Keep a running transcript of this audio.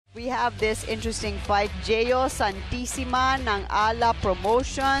We have this interesting fight. Jeo Santisima ng Ala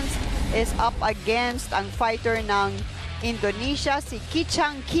Promotions is up against ang fighter ng Indonesia, si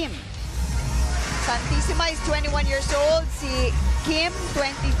Chang. Santisima is 21 years old, si Kim,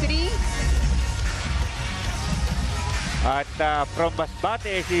 23. At from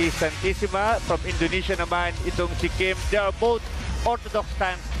Masbate, si Santisima. From Indonesia naman, itong si Kim. They are both orthodox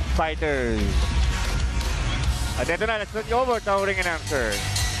stance fighters. At ito na, let's turn you over to our ring announcer.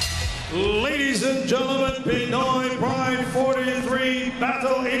 Ladies and gentlemen, Pinoy Pride 43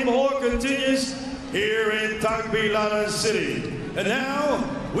 battle in Mahor continues here in Tagbilaran City. And now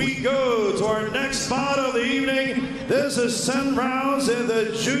we go to our next bout of the evening. This is 10 rounds in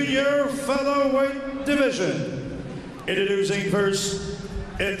the junior featherweight division. Introducing first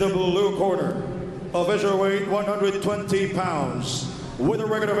in the blue corner, official weight 120 pounds. With a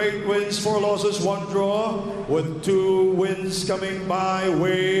record of 8 wins, 4 losses, 1 draw, with 2 wins coming by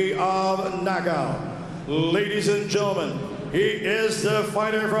way of knockout. Ladies and gentlemen, he is the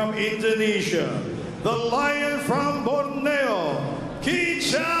fighter from Indonesia, the lion from Borneo,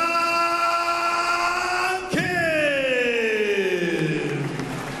 Chang.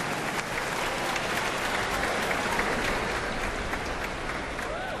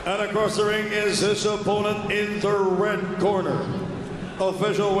 And across the ring is his opponent in the red corner.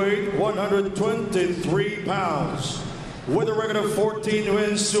 Official weight 123 pounds. With a record of 14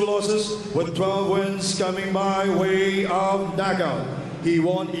 wins, 2 losses, with 12 wins coming by way of knockout. He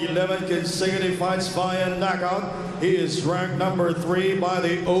won 11 consecutive fights via knockout. He is ranked number 3 by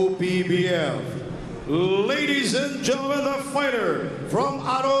the OPBF. Ladies and gentlemen, the fighter from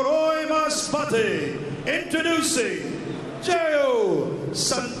Aroroy, Masbate, introducing Jeo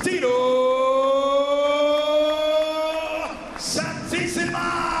Santisima.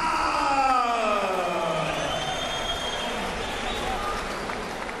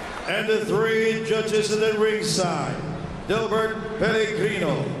 And the 3 judges at the ringside, Delbert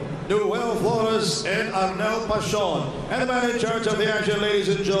Pellegrino, Noel Flores, and Arnel Pachon. And the man in charge of the action, ladies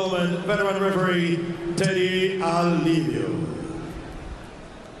and gentlemen, veteran referee, Teddy Alivio.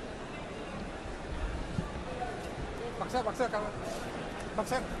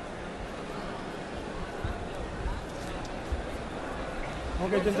 Baksak.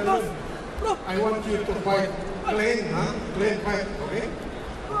 Okay, gentlemen. I want you to fight clean, clean fight, okay?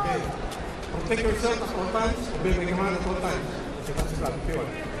 Okay. Protect yourself at all times, obey my command at all times.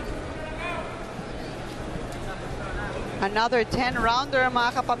 Another 10-rounder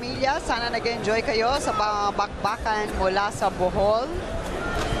mga kapamilya. Sana nag-enjoy kayo sa bakbakan mula sa Bohol.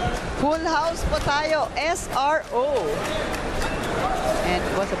 Full house po tayo, SRO. And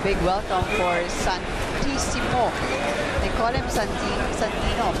it was a big welcome for Santisimo. They call him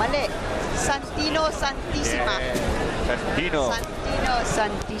Santino. Mali. Santino Santisima. Santino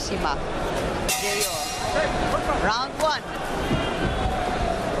Santisima. Jeo. Round 1.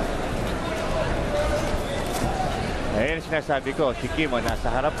 Ayan sinasabi ko, si Kim nasa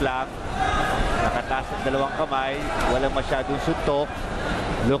harap lang, nakataas ang 2 kamay, walang masyadong suntok,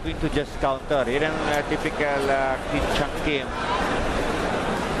 looking to just counter. Yan ang typical Chang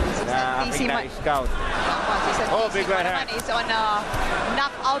na aking na-scout. Si big right hand. is on a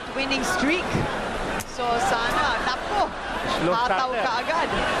knockout winning streak. So sana, nako, hataw ka agad.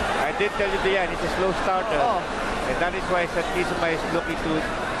 I did tell you yan, it's a slow starter. And that is why Santisima is looking to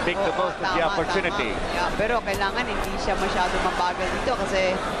take the most of the opportunity. Yeah, pero kailangan hindi siya masyado mabagal dito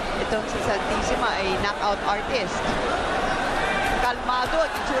kasi itong si Santisima ay knockout artist. Kalmado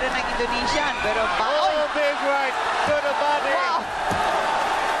at itsura ng Indonesian, pero big right to the body. Wow.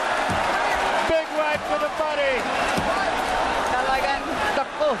 Big right to the body. Talagang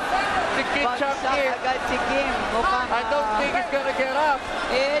takbo. Si Kim Chang. agad si Kim. I don't think he's gonna get up.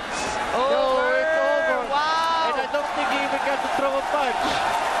 It's over. No, it's over. Wow. And I don't think he even got to throw a punch.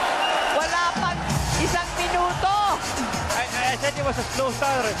 Wala pang 1 minuto. I said it was a slow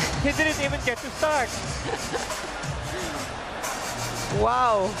starter. He didn't even get to start.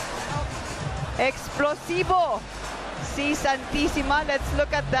 Wow. Explosivo. Si Santisima. Let's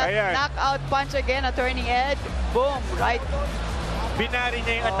look at that knockout punch again. Attorney Ed. Boom. Right. Binari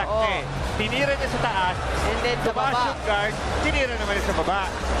niya yung attack niya. Tinira niya sa taas. And then sa baba. Yung guard, tinira naman niya sa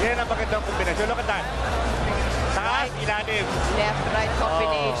baba. Yan ang magandang kombinasyon. Look at that. Taas, ilalim. Left-right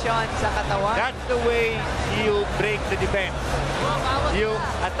combination sa katawan. That's the way you break the defense. You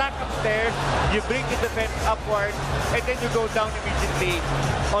attack upstairs, you bring the defense upward, and then you go down immediately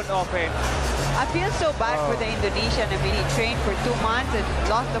on offense. I feel so bad for the Indonesian. I mean, he trained for 2 months and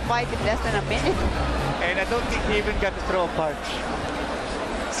lost the fight in less than a minute. And I don't think he even got to throw a punch.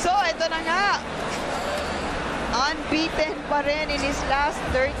 So, ito na nga. Unbeaten pa rin in his last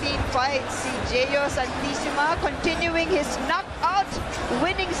 13 fights. Si Jeo Santisima continuing his knockout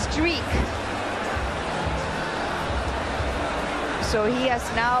winning streak. So he has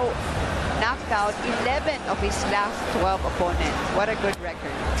now knocked out 11 of his last 12 opponents. What a good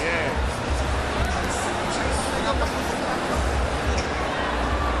record. Yeah.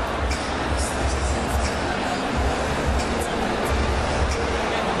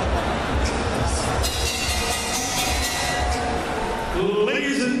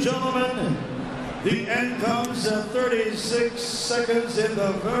 Ladies and gentlemen, the end comes at 36 seconds in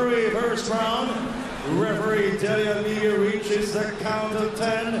the very first round. Referee Delia Media reaches the count of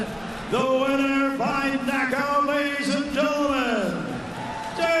 10. The winner by knockout, ladies and gentlemen,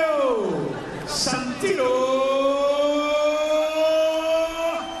 Jeo Santisima.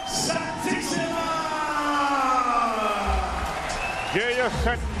 Jeo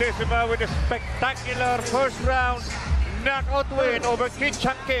Santisima with a spectacular first round knockout win over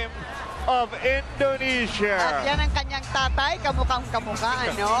Chang of Indonesia. At yan ang kanyang tatay, kamukhang kamukha,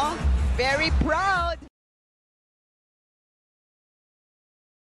 ano? Very proud.